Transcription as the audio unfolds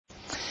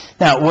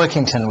Now,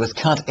 Workington was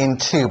cut in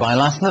two by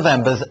last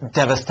November's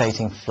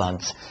devastating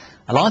floods.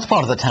 A large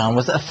part of the town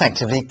was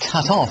effectively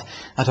cut off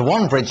after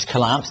one bridge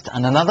collapsed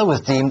and another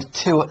was deemed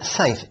too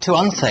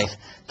unsafe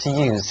to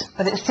use.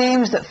 But it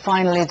seems that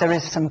finally there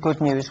is some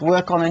good news.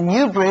 Work on a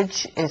new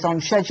bridge is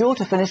on schedule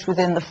to finish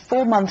within the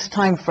 4 months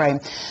time frame.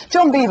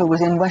 John Beaver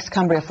was in West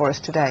Cumbria for us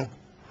today.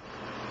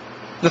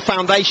 The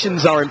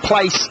foundations are in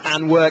place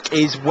and work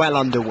is well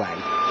underway.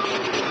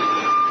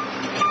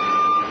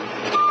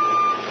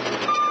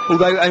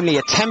 Although only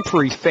a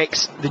temporary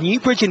fix, the new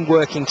bridge in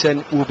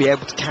Workington will be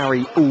able to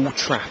carry all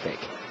traffic.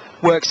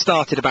 Work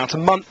started about a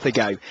month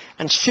ago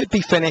and should be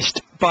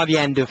finished by the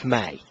end of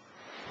May.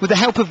 With the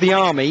help of the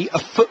Army, a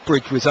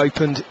footbridge was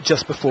opened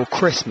just before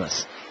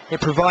Christmas. It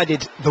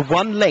provided the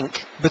one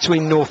link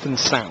between north and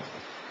south,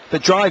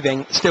 but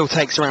driving still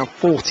takes around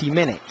 40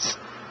 minutes.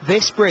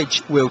 This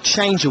bridge will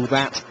change all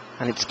that,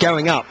 and it's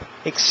going up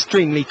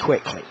extremely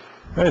quickly.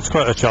 It's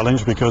quite a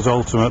challenge because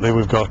ultimately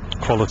we've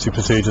got quality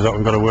procedures that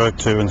we've got to work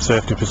to and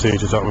safety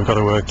procedures that we've got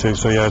to work to,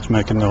 so yeah, it's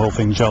making the whole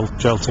thing gel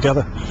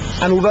together.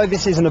 And although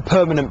this isn't a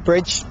permanent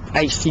bridge,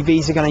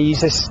 HTVs are going to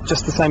use this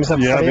just the same as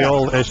everybody else? Yeah,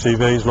 all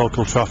HTVs,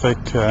 local traffic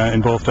in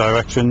both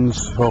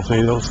directions.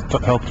 Hopefully they'll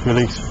help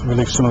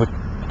relieve some of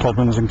the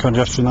problems and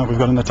congestion that we've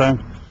got in the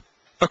town.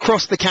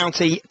 Across the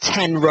county,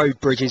 10 road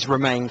bridges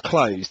remain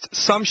closed.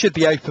 Some should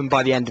be open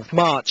by the end of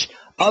March.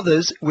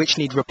 Others, which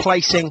need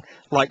replacing,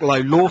 like Low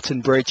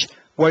Lawton Bridge,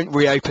 won't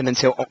reopen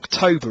until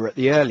October at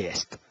the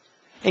earliest.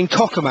 In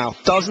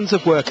Cockermouth, dozens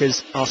of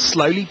workers are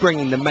slowly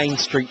bringing the main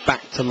street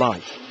back to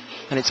life.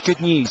 And it's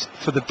good news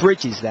for the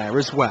bridges there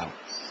as well.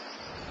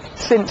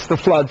 Since the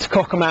floods,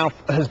 Cockermouth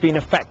has been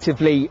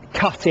effectively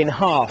cut in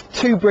half.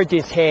 2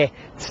 bridges here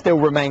still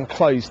remain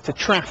closed to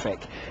traffic.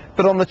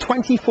 But on the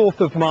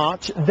 24th of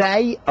March,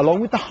 they,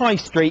 along with the High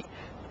Street,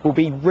 will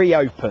be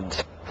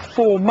reopened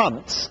 4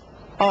 months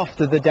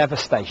after the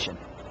devastation.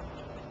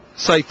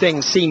 So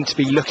things seem to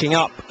be looking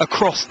up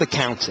across the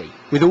county.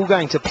 With all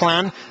going to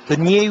plan, the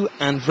new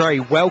and very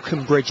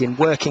welcome bridge in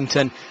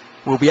Workington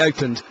will be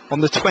opened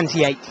on the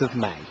 28th of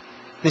May.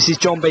 This is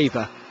John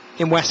Beaver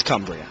in West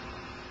Cumbria.